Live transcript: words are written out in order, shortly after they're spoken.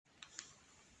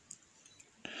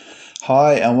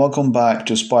Hi and welcome back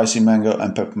to Spicy Mango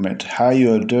and Peppermint. How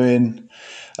you are doing?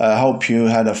 I hope you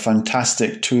had a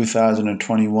fantastic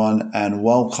 2021 and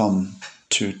welcome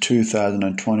to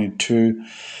 2022.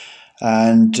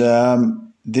 And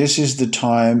this is the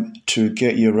time to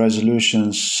get your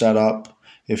resolutions set up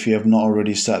if you have not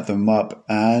already set them up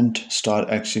and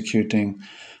start executing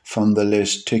from the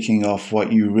list, ticking off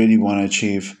what you really want to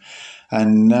achieve.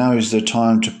 And now is the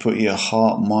time to put your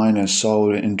heart, mind, and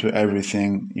soul into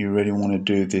everything you really want to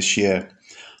do this year.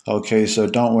 Okay, so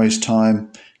don't waste time.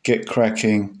 Get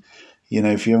cracking.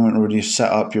 If you haven't already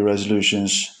set up your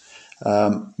resolutions, get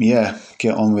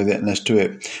on with it and let's do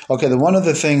it. Okay, one of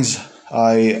the things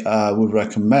I would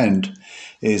recommend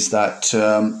is that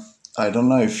I don't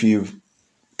know if you've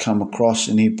come across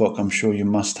an ebook. I'm sure you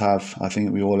must have. I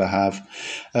think we all have.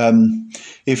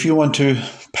 If you want to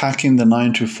pack in the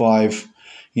 9 to 5,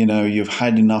 you've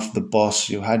had enough of the boss,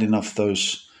 you've had enough of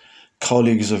those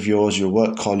colleagues of yours, your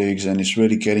work colleagues, and it's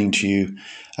really getting to you.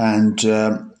 And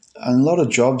a lot of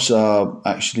jobs are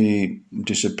actually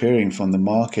disappearing from the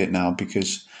market now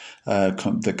because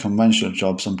the conventional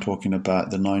jobs I'm talking about,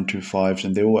 the 9 to 5s,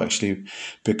 and they're all actually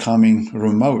becoming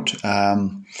remote.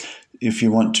 If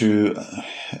you want to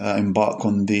embark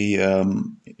on the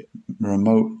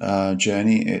remote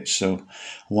journey, it's a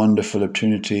wonderful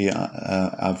opportunity.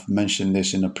 I've mentioned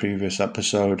this in a previous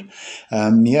episode.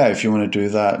 If you want to do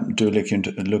that, look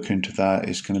into that.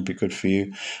 It's going to be good for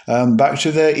you. Back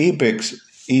to the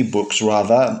ebooks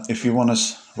rather. If you want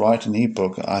to write an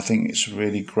ebook, I think it's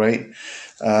really great.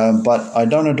 But I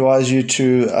don't advise you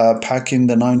to pack in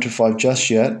the 9 to 5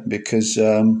 just yet because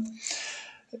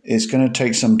it's going to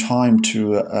take some time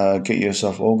to get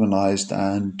yourself organized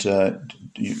and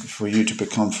for you to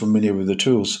become familiar with the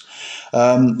tools.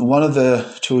 One of the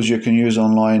tools you can use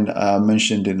online,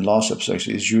 mentioned in the last episode,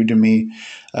 is Udemy.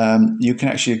 You can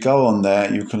actually go on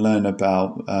there. You can learn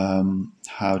about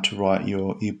how to write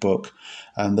your ebook.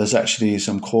 And there's actually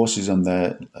some courses on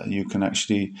there you can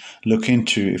actually look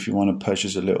into if you want to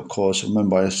purchase a little course.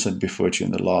 Remember, I said before to you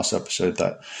in the last episode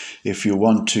that if you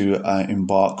want to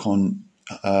embark on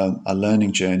a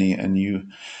learning journey and you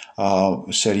are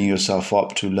setting yourself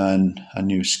up to learn a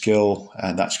new skill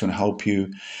and that's going to help you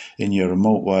in your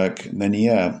remote work, then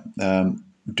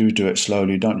do it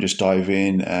slowly. Don't just dive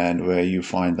in and where you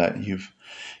find that you've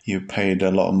paid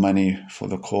a lot of money for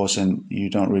the course and you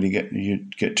don't really get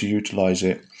to utilize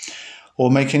it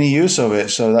or make any use of it.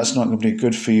 So that's not going to be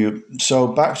good for you. So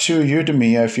back to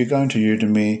Udemy. If you're going to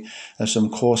Udemy, there's some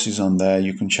courses on there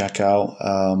you can check out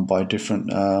by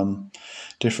different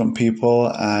people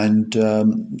and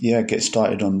get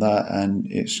started on that, and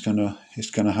it's gonna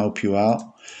help you out.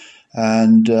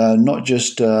 And not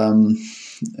just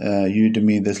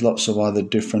Udemy, there's lots of other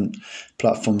different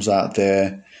platforms out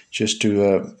there. Just do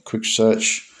a quick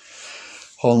search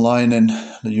online and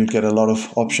you'll get a lot of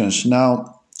options.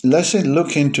 Now let's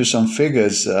look into some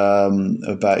figures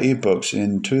about ebooks.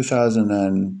 In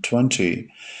 2020,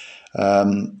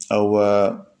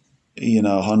 over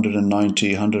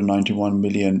 191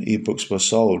 million ebooks were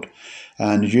sold,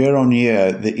 and year on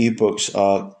year the ebooks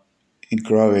are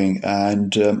growing.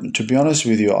 And to be honest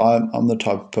with you, I'm the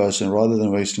type of person, rather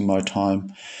than wasting my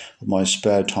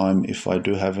spare time, if I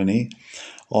do have any,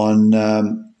 on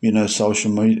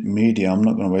social media, I'm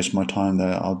not going to waste my time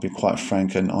there. I'll be quite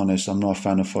frank and honest. I'm not a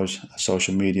fan of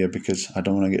social media because I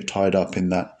don't want to get tied up in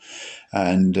that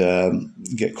and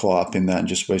get caught up in that and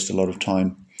just waste a lot of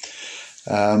time.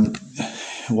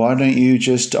 Why don't you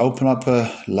just open up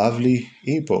a lovely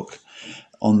ebook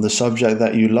on the subject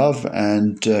that you love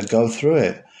and go through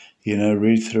it,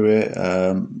 read through it.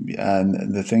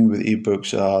 And the thing with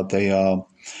ebooks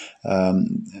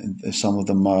some of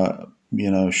them are,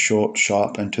 short,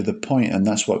 sharp, and to the point, and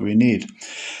that's what we need.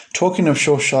 Talking of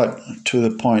short, sharp, and to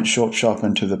the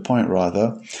point,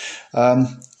 rather,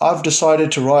 I've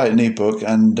decided to write an ebook,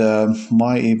 and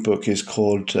my ebook is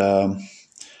called.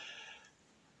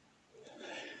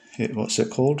 What's it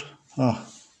called? Oh,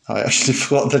 I actually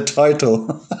forgot the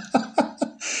title.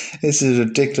 This is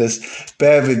ridiculous.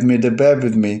 Bear with me.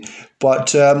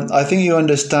 But I think you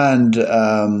understand,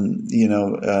 I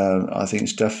think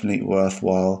it's definitely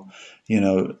worthwhile,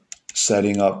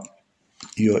 setting up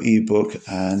your ebook.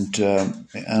 And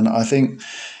I think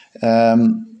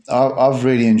I've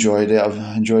really enjoyed it. I've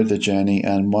enjoyed the journey,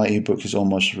 and my ebook is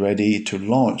almost ready to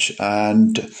launch.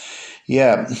 And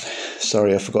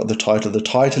sorry, I forgot the title. The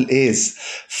title is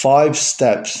 5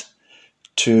 Steps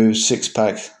to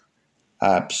Six-Pack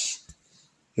Abs.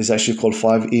 It's actually called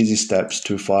 5 Easy Steps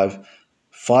to 5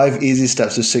 Easy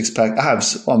Steps to Six-Pack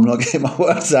Abs. Oh, I'm not getting my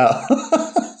words out.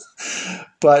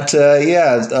 But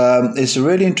it's a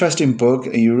really interesting book.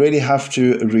 You really have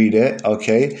to read it.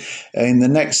 Okay. In the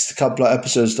next couple of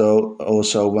episodes, though,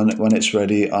 also when it's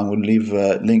ready, I'm going to leave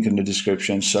a link in the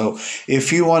description. So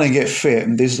if you want to get fit,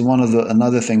 and this is one of the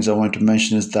another things I want to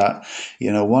mention is that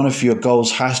one of your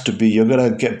goals has to be you're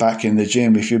going to get back in the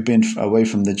gym. If you've been away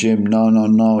from the gym,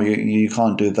 no, you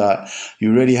can't do that.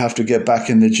 You really have to get back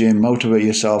in the gym, motivate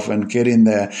yourself, and get in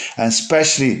there. And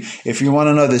especially if you want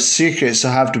to know the secrets to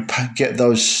have to get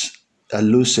those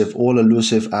all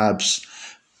elusive abs.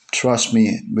 Trust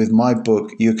me, with my book,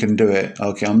 you can do it.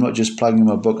 Okay, I'm not just plugging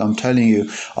my book. I'm telling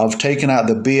you, I've taken out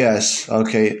the BS.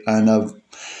 Okay, and I've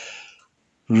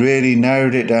really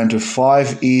narrowed it down to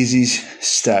 5 easy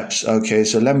steps. Okay,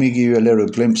 so let me give you a little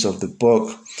glimpse of the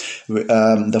book.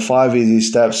 The 5 easy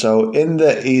steps. So in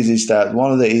the easy steps,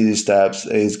 one of the easy steps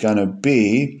is going to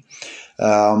be,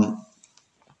 for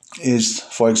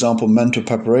example, mental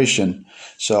preparation.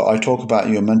 So I talk about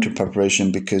your mental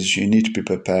preparation because you need to be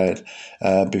prepared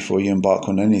before you embark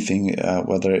on anything,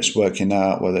 whether it's working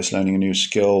out, whether it's learning a new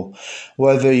skill,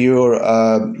 whether you're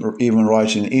even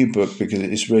writing an ebook, because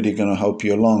it's really going to help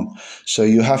you along. So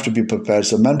you have to be prepared.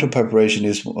 So mental preparation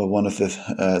is one of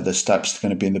the steps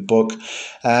going to be in the book.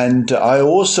 And I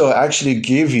also actually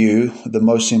give you the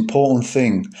most important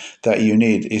thing that you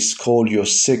need. It's called your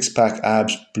 6-pack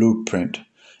abs blueprint.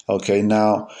 Okay,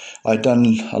 now I've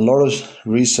done a lot of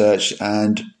research,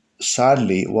 and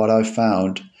sadly what I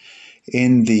found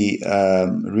in the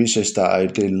research that I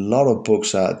did, a lot of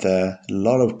books out there, a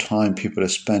lot of time people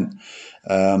have spent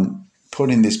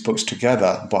putting these books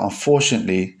together, but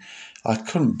unfortunately I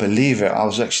couldn't believe it. I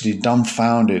was actually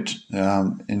dumbfounded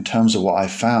in terms of what I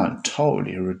found.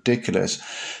 Totally ridiculous.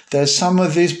 There's some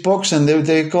of these books and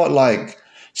they've got like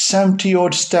 70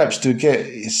 odd steps to get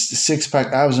 6-pack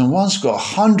abs, and one's got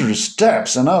 100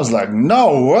 steps, and I was like,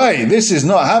 no way, this is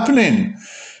not happening.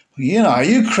 Are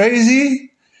you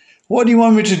crazy? What do you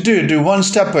want me to do 1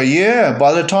 step a year?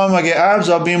 By the time I get abs,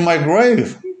 I'll be in my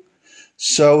grave.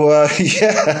 So,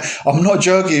 I'm not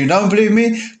joking. You don't believe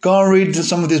me? Go and read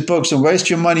some of these books and waste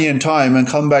your money and time and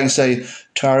come back and say,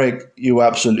 Tariq, you're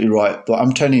absolutely right. But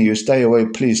I'm telling you, stay away.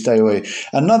 Please stay away.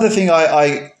 Another thing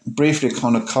I briefly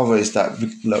kind of cover is that,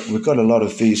 we've got a lot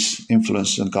of these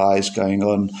influencer guys going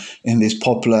on in these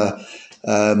popular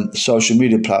social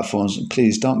media platforms.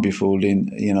 Please don't be fooled in.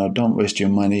 Don't waste your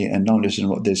money and don't listen to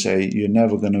what they say. You're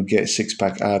never going to get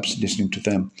 6-pack abs listening to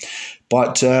them.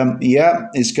 But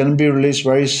it's going to be released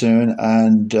very soon,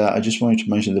 and I just wanted to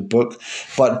mention the book.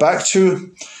 But back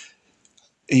to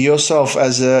yourself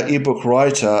as an ebook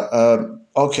writer.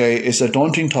 Okay, it's a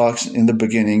daunting task in the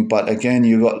beginning, but again,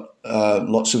 you've got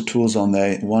lots of tools on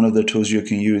there. One of the tools you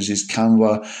can use is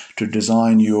Canva to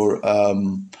design your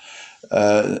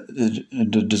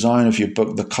the design of your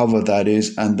book, the cover that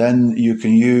is, and then you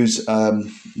can use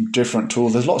different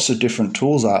tools. There's lots of different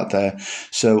tools out there.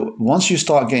 So once you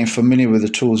start getting familiar with the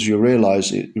tools, you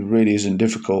realize it really isn't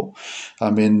difficult.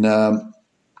 I mean,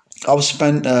 I've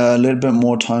spent a little bit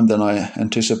more time than I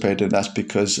anticipated. That's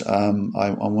because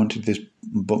I wanted this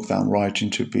book that I'm writing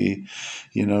to be,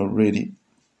 really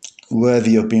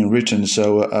worthy of being written.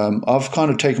 So I've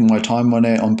kind of taken my time on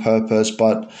it on purpose,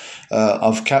 but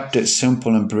I've kept it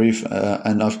simple and brief,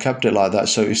 and I've kept it like that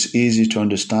so it's easy to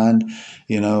understand.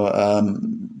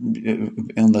 On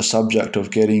the subject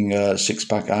of getting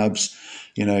 6-pack abs,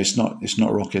 it's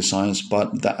not rocket science,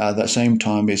 but at the same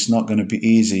time, it's not going to be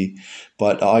easy.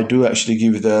 But I do actually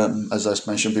give as I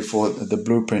mentioned before, the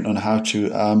blueprint on how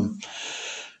to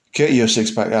get your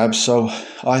 6-pack abs. So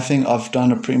I think I've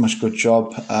done a pretty much good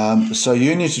job. So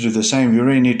you need to do the same. You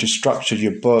really need to structure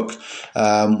your book.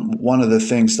 One of the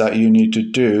things that you need to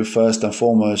do first and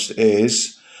foremost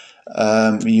is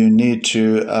you need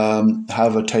to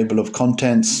have a table of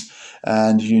contents,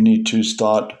 and you need to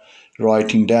start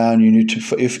writing down. You need to,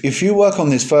 if you work on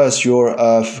this first, your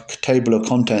table of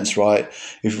contents, right?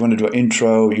 If you want to do an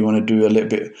intro, you want to do a little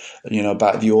bit,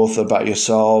 about the author, about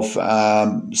yourself,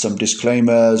 some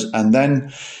disclaimers, and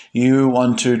then you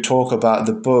want to talk about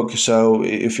the book. So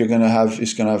if you're going to have,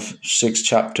 it's going to have 6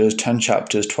 chapters, 10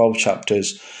 chapters, 12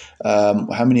 chapters,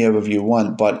 how many ever you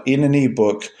want. But in an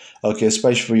ebook, okay,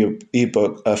 especially for your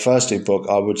ebook, first ebook,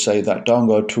 I would say that don't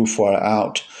go too far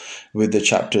out with the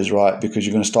chapters, right? Because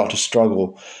you're going to start to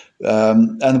struggle.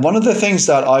 And one of the things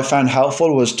that I found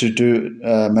helpful was to do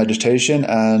meditation,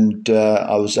 and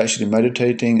I was actually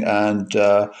meditating, and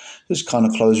just kind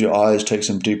of close your eyes, take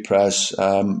some deep breaths,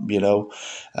 and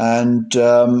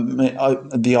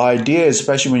the idea,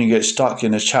 especially when you get stuck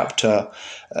in a chapter,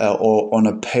 or on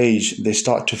a page, they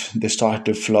start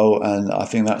to flow, and I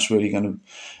think that's really going to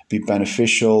be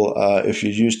beneficial. If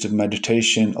you're used to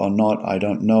meditation or not, I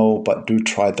don't know, but do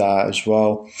try that as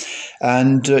well.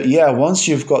 And once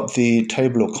you've got the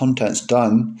table of contents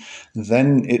done,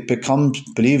 then it becomes,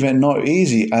 believe it or not,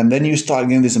 easy. And then you start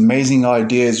getting these amazing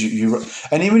ideas.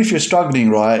 And even if you're struggling,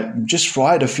 right, just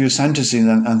write a few sentences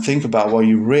and think about what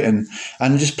you've written,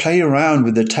 and just play around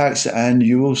with the text, and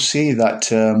you will see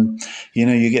that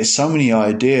you get so many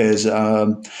ideas.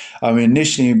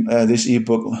 Initially, this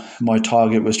ebook, my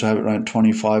target was to have it around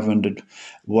 2,500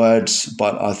 words,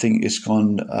 but I think it's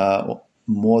gone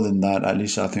more than that. At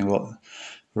least I think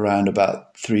around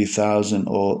about 3,000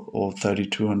 or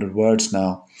 3,200 words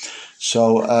now.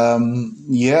 So I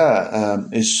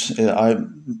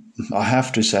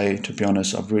have to say, to be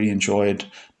honest, I've really enjoyed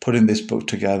putting this book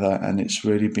together, and it's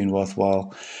really been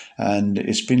worthwhile, and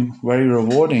it's been very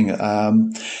rewarding.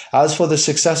 As for the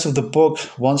success of the book,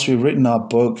 once we've written our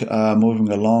book, moving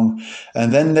along,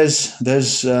 and then there's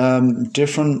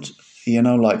different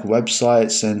like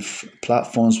websites and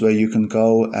platforms where you can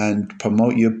go and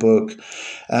promote your book.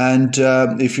 And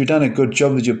if you've done a good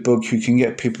job with your book, you can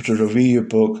get people to review your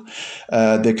book.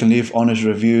 They can leave honest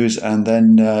reviews. And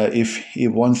then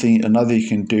another you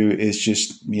can do is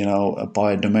just,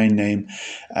 buy a domain name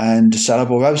and set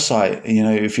up a website.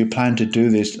 If you plan to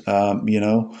do this, on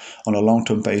a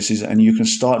long-term basis, and you can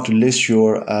start to list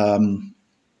your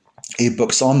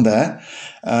ebooks on there,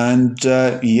 and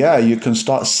you can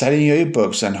start selling your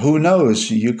ebooks, and who knows,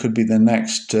 you could be the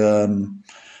next the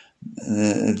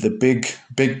big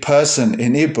person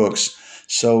in ebooks.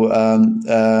 So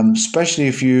especially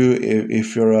if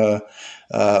you're a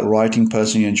writing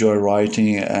person, you enjoy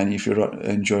writing, and if you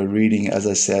enjoy reading, as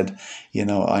I said,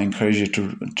 I encourage you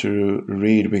to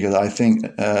read, because I think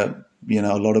a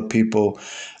lot of people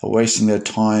are wasting their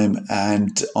time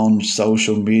and on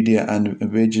social media, and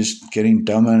we're just getting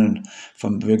dumber, and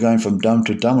we're going from dumb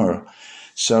to dumber.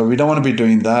 So we don't want to be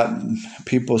doing that.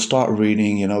 People start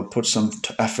reading, put some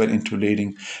effort into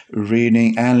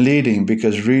reading and leading,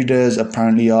 because readers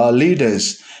apparently are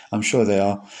leaders. I'm sure they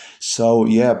are. So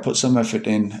put some effort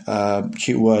in,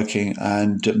 keep working,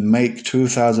 and make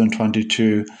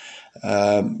 2022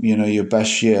 your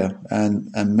best year,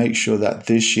 and make sure that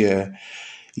this year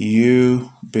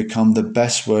you become the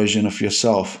best version of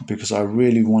yourself, because I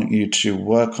really want you to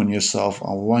work on yourself.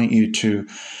 I want you to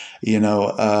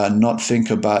not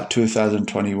think about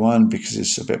 2021, because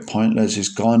it's a bit pointless. It's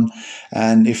gone.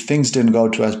 And if things didn't go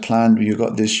to as planned, you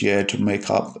got this year to make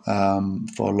up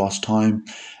for lost time.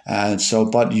 And so,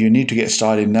 but you need to get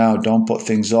started now. Don't put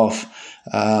things off.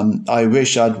 I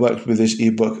wish I'd worked with this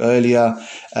ebook earlier.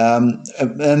 And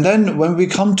then when we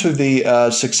come to the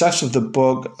success of the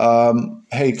book,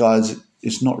 hey guys,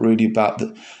 it's not really about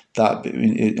that.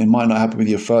 It might not happen with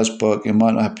your first book, it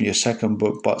might not happen with your second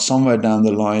book, but somewhere down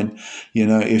the line,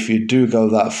 if you do go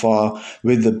that far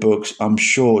with the books, I'm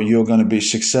sure you're going to be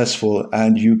successful,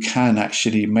 and you can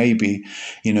actually maybe,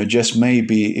 just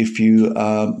maybe, if you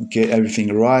get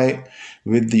everything right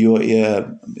with your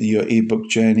ebook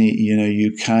journey,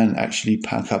 you can actually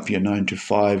pack up your 9 to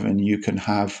 5, and you can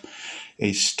have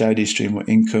a steady stream of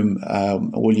income.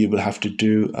 All you will have to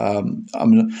do, I'm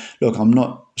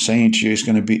not saying to you it's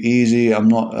going to be easy. I'm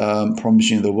not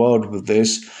promising you the world with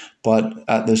this, but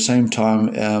at the same time,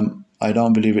 I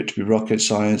don't believe it to be rocket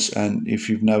science. And if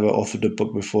you've never authored a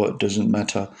book before, it doesn't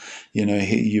matter.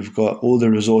 You've got all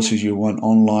the resources you want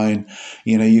online.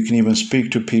 You can even speak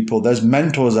to people. There's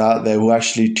mentors out there who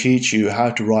actually teach you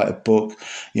how to write a book.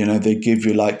 They give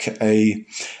you like a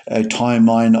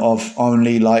timeline of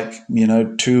only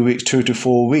 2 weeks, 2 to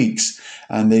 4 weeks.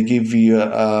 And they give you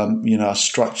a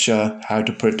structure, how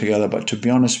to put it together. But to be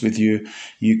honest with you,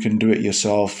 you can do it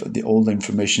yourself. All the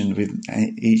information with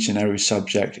each and every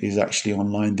subject is actually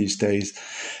online these days,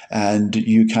 and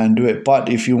you can do it. But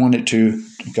if you wanted to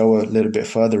go a little bit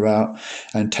further out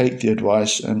and take the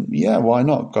advice, and why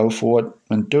not go forward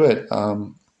and do it?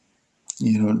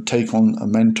 Take on a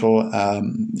mentor.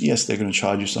 Yes, they're going to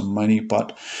charge you some money,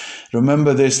 but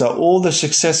remember this, that all the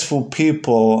successful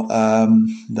people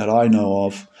that I know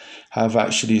of have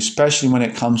actually, especially when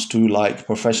it comes to like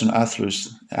professional athletes,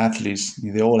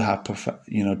 they all have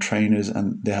trainers,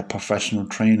 and they have professional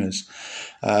trainers.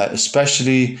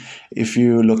 Especially if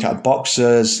you look at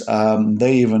boxers,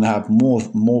 they even have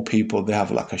more people. They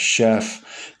have like a chef.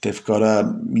 They've got of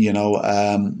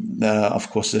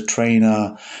course, a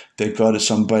trainer. They've got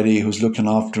somebody who's looking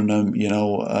after them.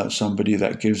 Somebody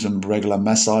that gives them regular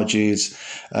massages.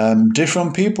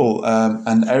 Different people,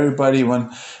 and everybody. When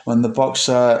the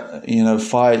boxer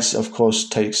fights, of course,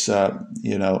 takes a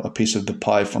piece of the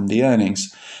pie aside from the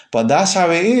earnings. But that's how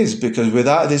it is, because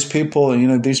without these people,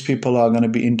 these people are going to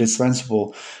be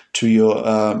indispensable to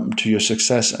your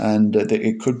success, and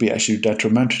it could be actually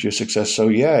detrimental to your success. So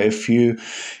yeah, if you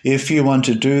want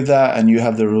to do that and you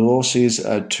have the resources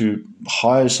to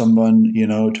hire someone,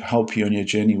 to help you on your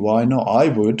journey, why not? I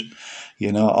would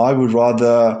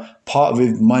rather part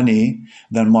with money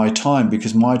than my time,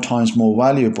 because my time is more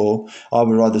valuable. I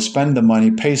would rather spend the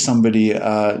money, pay somebody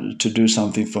to do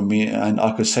something for me, and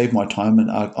I could save my time, and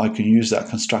I can use that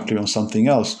constructively on something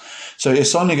else. So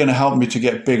it's only going to help me to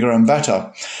get bigger and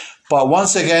better. But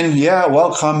once again,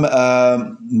 welcome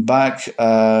back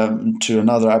to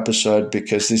another episode,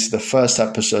 because this is the first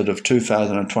episode of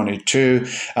 2022,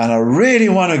 and I really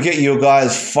want to get you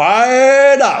guys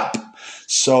fired up.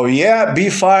 So yeah, be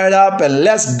fired up and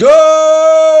let's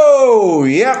go!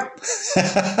 Yep.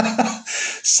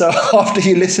 So after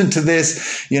you listen to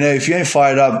this, if you ain't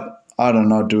fired up, I don't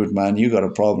know, dude, man, you got a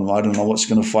problem. I don't know what's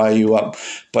going to fire you up.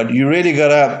 But you really got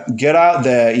to get out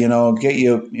there,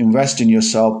 invest in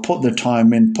yourself, put the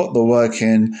time in, put the work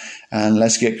in, and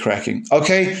let's get cracking.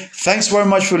 Okay, thanks very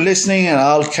much for listening, and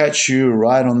I'll catch you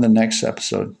right on the next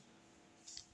episode.